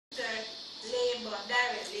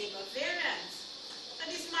direct labor variance. So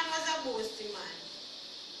this man was a boasty man.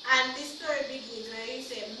 And this story begins where he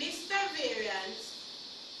said, Mr. Variance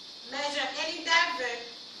measure any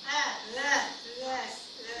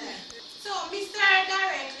So Mr.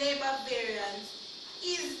 Direct labor variance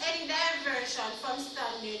is any diversion from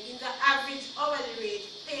standard in the average hourly rate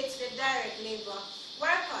paid to the direct labor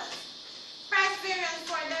workers. Price variance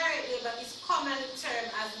for direct labor is commonly termed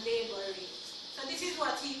as labor rate. So this is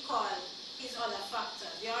what he called his other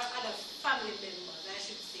factors, your other family members, I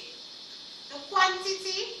should say. The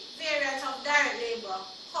quantity variance of direct labor,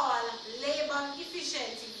 called labor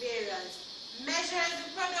efficiency variance, measures the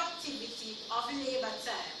productivity of labor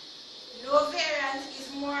time. No variance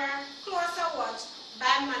is more closer watched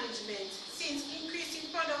by management since increasing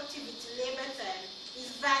productivity labor time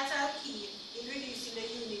is vital key in reducing the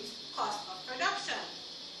unit cost of production.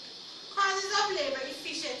 Causes of labor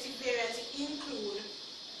efficiency variance include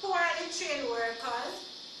poorly trained workers,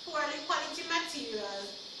 poorly quality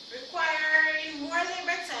materials, requiring more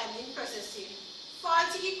labor time in processing,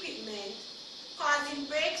 faulty equipment, causing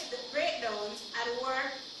breakdowns and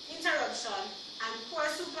work interruption, and poor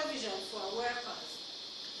supervision for workers.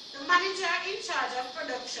 The manager in charge of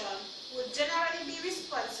production would generally be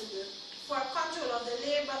responsible for control of the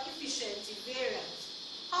labor efficiency variance.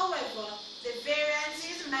 However, the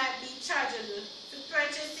variances might be chargeable to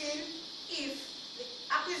purchasing if the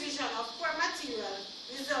acquisition of poor material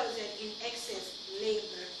resulted in excess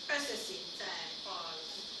labor processing time.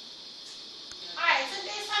 Alright, so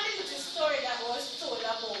there's a little story that was told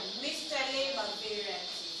about Mr. Labor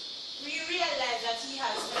Variances. We realize that he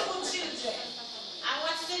has 2 children. And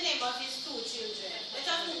what is the name of his 2 children? Let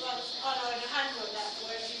us look on the handout that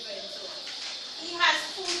were given to us. He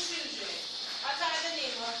has 2 children. What are the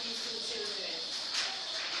name of his 2 children?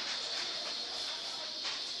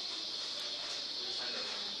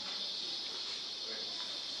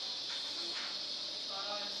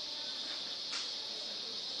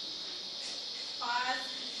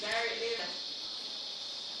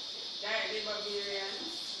 Direct labor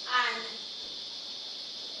variance and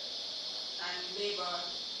labor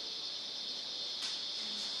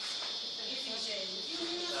efficiency. You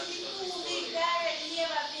see the 2 big direct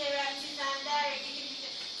labor variances and direct efficiency.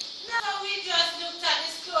 Now we just looked at the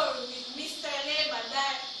story with Mr. Labor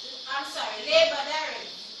Direct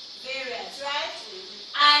Variance, right?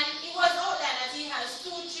 And it was outlined that he has 2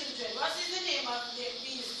 children. What is the name of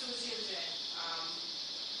these 2 children?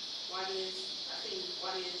 One is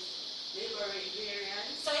labor rate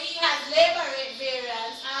variance. So he has labor rate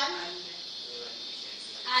variance and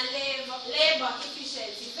labor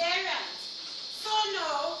efficiency variance. So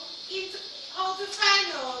now, how to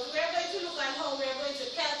find out, we're going to look at how we're going to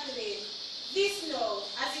calculate this now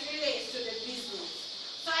as it relates to the business.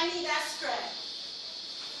 So I need a scribe.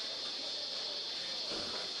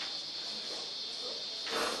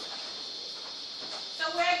 So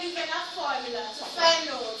we're given a formula to find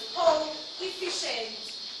out how efficient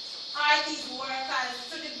are these workers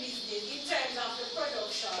to the business in terms of the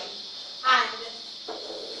production and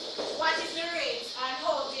what is the rate and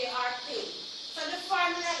how they are paid. So the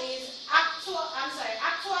formula is actual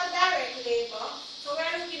direct labor. So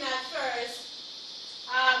we're looking at first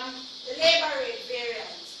the labor rate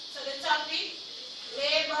variance. So the topic,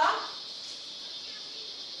 labor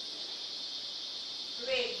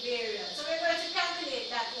rate variance. So we're going to calculate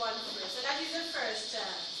that one first. So that is the first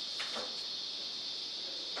chart.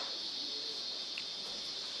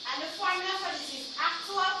 And the formula for this is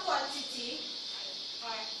actual quantity,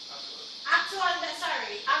 or actual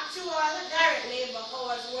direct labor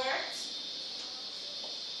hours worked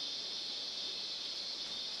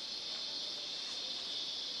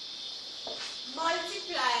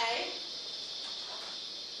multiplied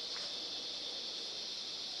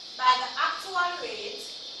by the actual rate,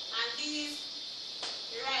 and these,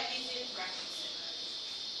 you write these in brackets.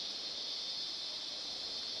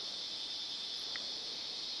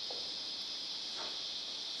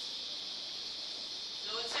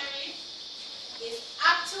 Is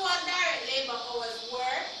actual direct labor hours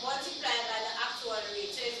work multiplied by the actual rate.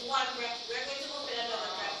 So it's one bracket. We're going to open another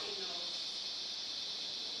bracket now.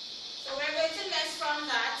 So we're going to less from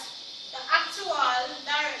that the actual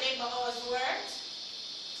direct labor hours worked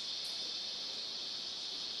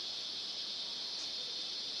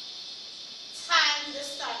times the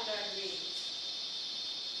standard rate.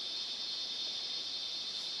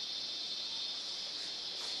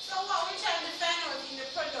 So what we're trying to find out in the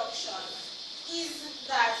production is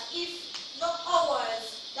that if the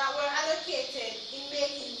hours that were allocated in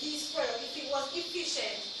making this product, if it was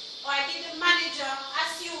efficient, or did the manager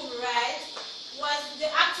assume, right, was the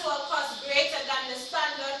actual cost greater than the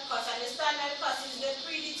standard cost, and the standard cost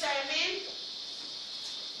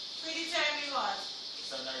Predetermine what?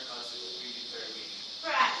 Standard cost is predetermined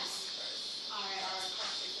Price. price. Alright. Or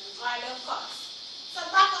cost. Or the cost. So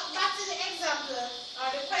back to the example or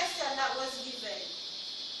the question that was given.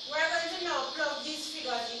 We're going to now plug these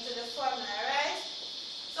figures into the formula, right?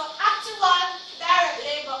 So actual direct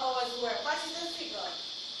labor hours work. What is the figure?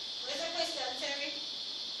 What is the question, Terry?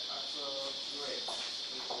 Actual rate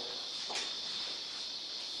equal.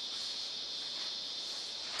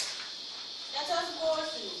 Let us go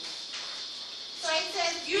through. So it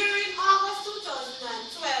says during August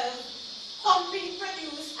 2012, company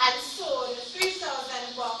produced and sold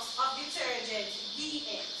 3,000 boxes of detergent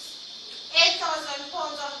DX. 8,000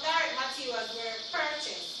 pounds of direct materials were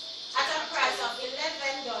purchased at a price of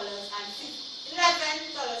 $11.50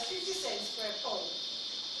 per pound.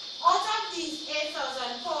 Out of these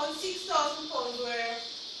 8,000 pounds, 6,000 pounds were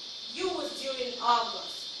used during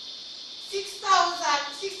August.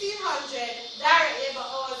 1,600 direct labor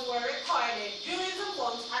hours were recorded during the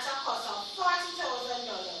month at a cost of $40,000,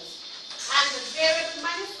 and the variable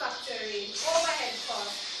manufacturing overhead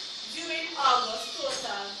cost during August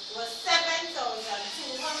total was $7,200.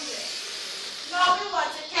 Now we want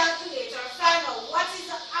to calculate or find out what is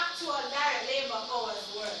the actual direct labor hours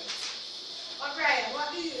worth. O'Brien,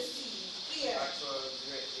 what do you see here? Actual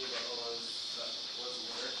direct labor hours that was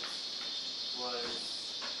worked was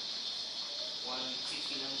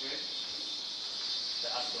 1,600. The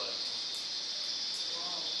actual.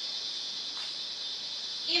 Wow.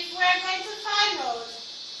 If we're going to find out,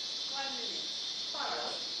 1 minute,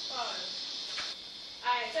 pause.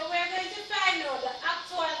 Alright, so we're going to find out the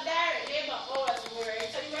actual direct labor hours worth.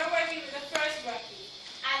 So we're working with the first bracket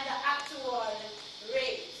and the actual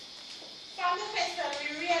rate. From the question, we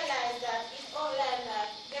realized that it outlined that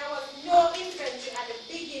there was no inventory at the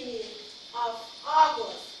beginning of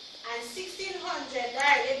August, and 1,600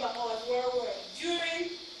 direct labor hours were worked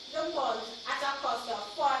during the month at a cost of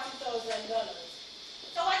 $40,000.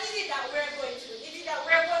 So what is it that we're going to do? Is it that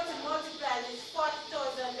we're going to multiply this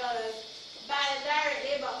 $40,000 by the direct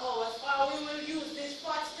labor hours, or we will use this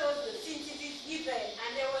 40,000 since it is given and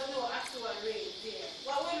there was no actual rate there?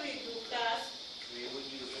 What will we do, class? We would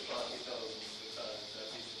use the 40,000 because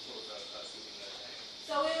that is the total cost within that time.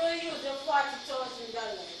 So we will use the $40,000.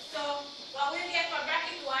 So what we'll get for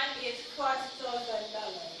bracket 1 is $40,000.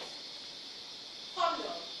 Come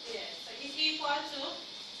down. Yes. So it's equal to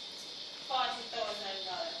 $40,000.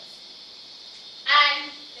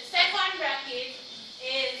 And the second bracket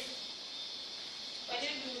is, when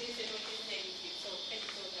you do this, you know what it's negative. So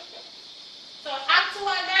so actual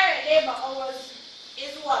direct labor hours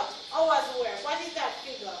is what? Hours work. What is that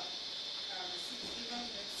figure?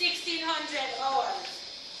 1,600 hours.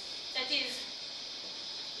 That is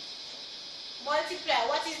multiply.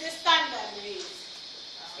 What is the standard rate?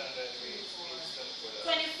 Standard rate is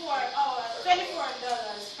 $24. 24 hours. $24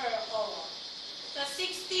 per hour. So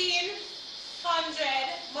 1,600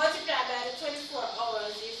 multiplied by the 24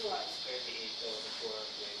 hours is what?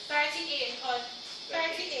 38,400.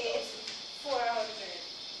 38,400.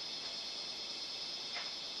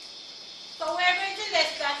 So we're going to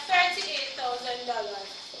less that $38,000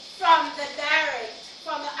 from the direct,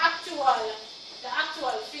 from the actual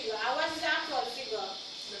figure. And what is the actual figure?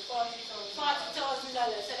 The $40,000. $40,000.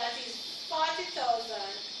 So that is 40,000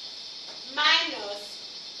 minus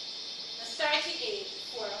the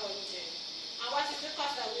 38,400. And what is the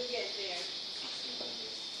cost that we get there?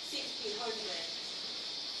 1,600.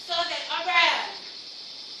 So then, O'Brien,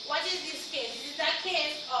 what is this case? Is it a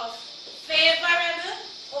case of favorable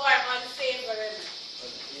or unfavorable? But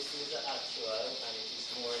this is the actual and it is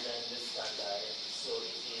more than the standard. So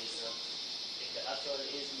it is, if the actual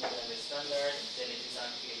is more than the standard, then it is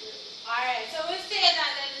unfavorable. Alright, so we say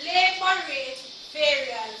that the labor rate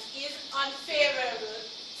variance is unfavorable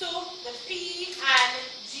to the P and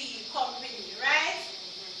G company, right?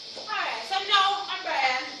 Alright, so now,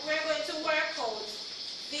 O'Brien, we're going to work out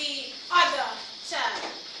the other child.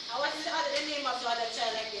 And what is the name of the other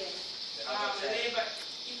child again? Labor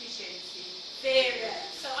efficiency.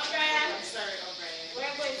 Variance. So, O'Brien, I'm sorry, O'Brien.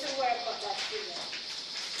 we're going to work out that figure. To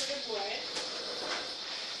the board.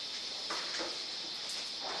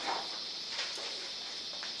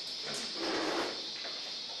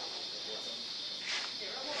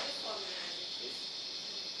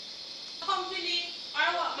 Company or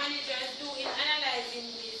what managers do in analyzing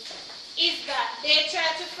this is that they try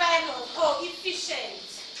to find out how efficient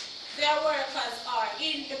their workers are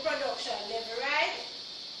in the production level, right?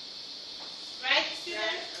 Right,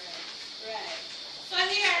 students? Right. So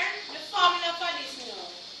here, the formula for this now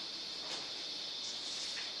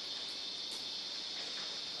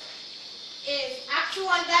is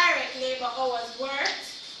actual direct labor hours worked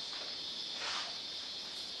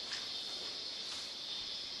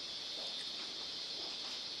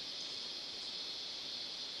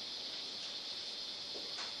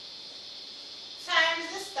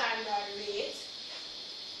standard rate.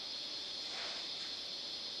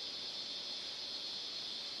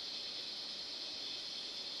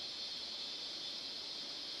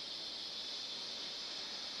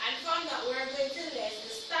 And from that, we're going to less the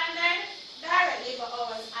standard direct labor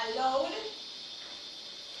hours allowed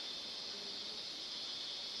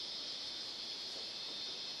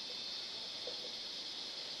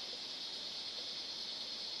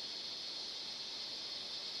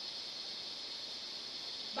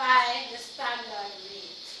by the standard rate.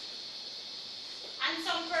 And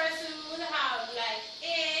some person will have like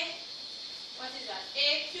what is that?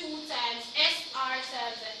 AQ times SR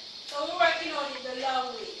times that. So we're working on it the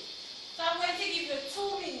long way. So I'm going to give you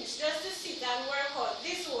 2 minutes just to sit and work out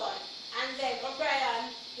this one. And then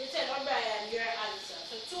O'Brien, you tell O'Brien your answer.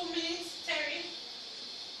 So 2 minutes, Terry.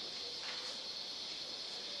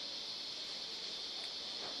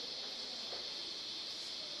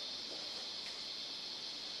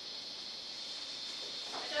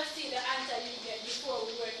 Let us see the answer you get before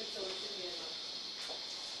we work it out together.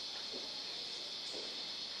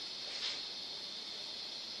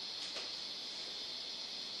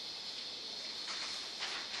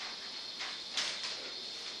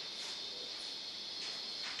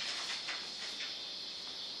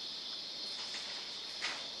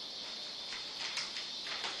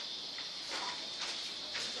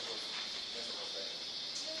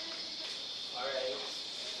 Alright,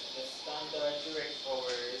 the standard direct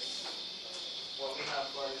hours, what we have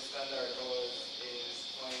for the standard hours is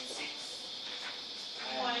 0.6.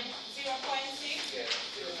 Point 0.6. Yeah,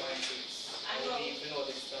 0.6. And And what- we need to know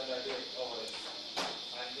the standard direct hours.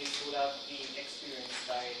 And this would have been experienced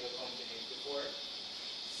by the company before.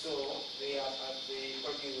 So they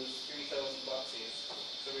produce 3,000 boxes.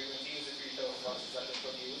 So we're going to use the 3,000 boxes that they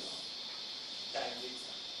produce times it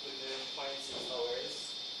with the 0.6 hours.